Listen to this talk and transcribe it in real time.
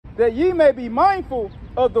that ye may be mindful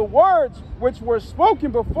of the words which were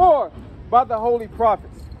spoken before by the holy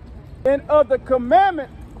prophets, and of the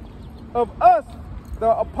commandment of us, the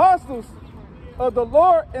apostles of the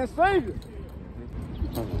Lord and Savior.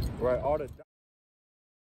 Right, all the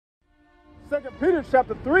 2 Peter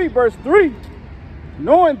chapter 3, verse 3.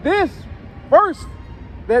 Knowing this first,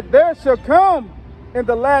 that there shall come in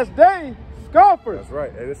the last day scoffers. That's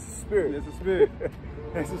right. And it's the spirit. It's the spirit.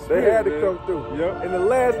 It's the spirit. They had to come through. Yep. In the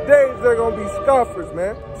last days, they're gonna be scoffers,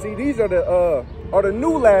 man. See, these are the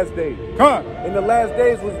new last days. Come. In the last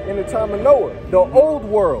days was in the time of Noah, the old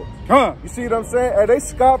world. Come. You see what I'm saying? And they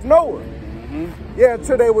scoffed Noah. Yeah,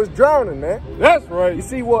 until they was drowning, man. That's right. You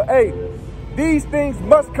see, well, hey, these things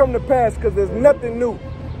must come to pass because there's nothing new.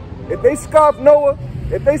 If they scoffed Noah,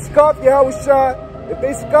 if they scoffed Yahushua, if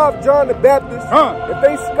they scoffed John the Baptist, if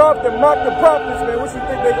they scoffed and mocked the prophets, man, what you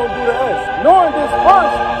think they're going to do to us? Knowing this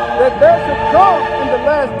first, that there should come in the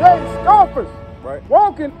last days scoffers, right,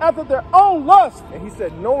 walking after their own lust. And he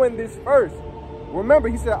said, knowing this first. Remember,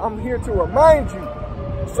 he said, I'm here to remind you.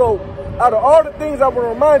 So, out of all the things I will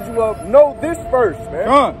remind you of, know this first,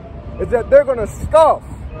 man, is that they're going to scoff.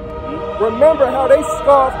 Remember how they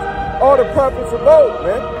scoffed all the prophets of old,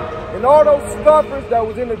 man. And all those scoffers that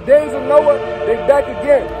was in the days of Noah, they back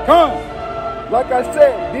again. Like I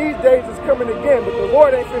said, these days is coming again, but the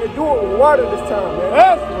Lord ain't finna do it with water this time, man.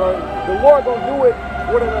 That's right. The Lord gonna do it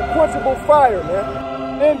with an unquenchable fire,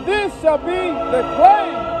 man. And this shall be the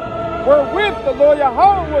plague wherewith the Lord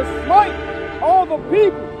Yahweh will smite all the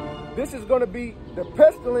people. This is gonna be the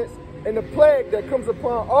pestilence and the plague that comes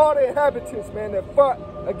upon all the inhabitants, man, that fought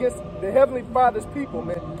against the Heavenly Father's people,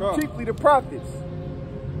 man, chiefly the prophets.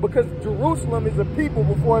 Because Jerusalem is a people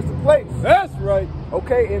before it's a place. That's right.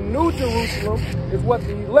 Okay, and New Jerusalem is what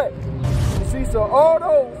the elect. You see, so all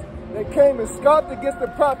those that came and scoffed against the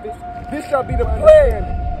prophets, this shall be the plague.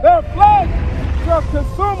 Their flesh shall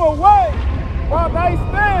consume away while they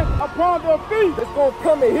stand upon their feet. It's going to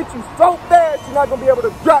come and hit you so fast, you're not going to be able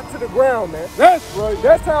to drop to the ground, man. That's right.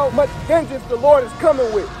 That's how much vengeance the Lord is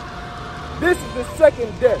coming with. This is the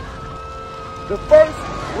second death. The first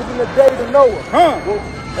was in the days of Noah. Well,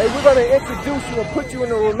 hey, we're going to introduce you and put you in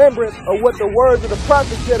the remembrance of what the words of the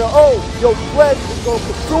prophets said of old. Your flesh is going to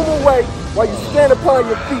consume away while you stand upon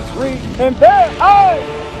your feet. Read. And their eyes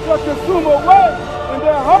shall consume away in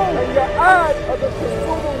their homes. And your eyes are going to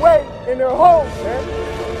consume away in their homes, man.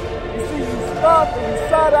 You see, you scoff and you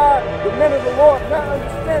side-eye the men of the Lord, not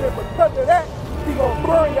understanding, but because of that, He's going to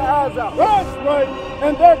burn your eyes out. That's right.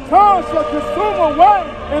 And their tongue shall consume away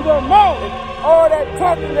in their mouth. And all that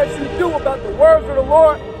talking that you do about the words of the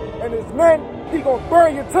Lord and His men, He's going to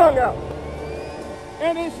burn your tongue out.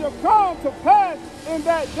 And it shall come to pass in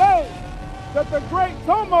that day that the great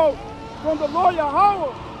tumult from the Lord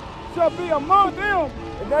Yahweh shall be among them.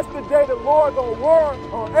 And that's the day the Lord going to war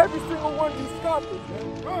on every single one of these scoffers,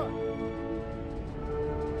 man.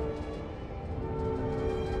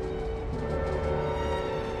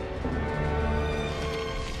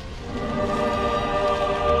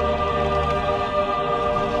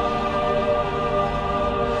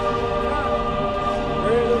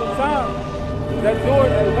 That door,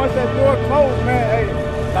 once that door closed, man,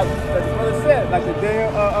 hey, like the brother said, like the day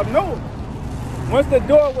of Noah. Once the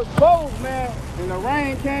door was closed, man, and the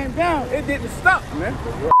rain came down, it didn't stop, man.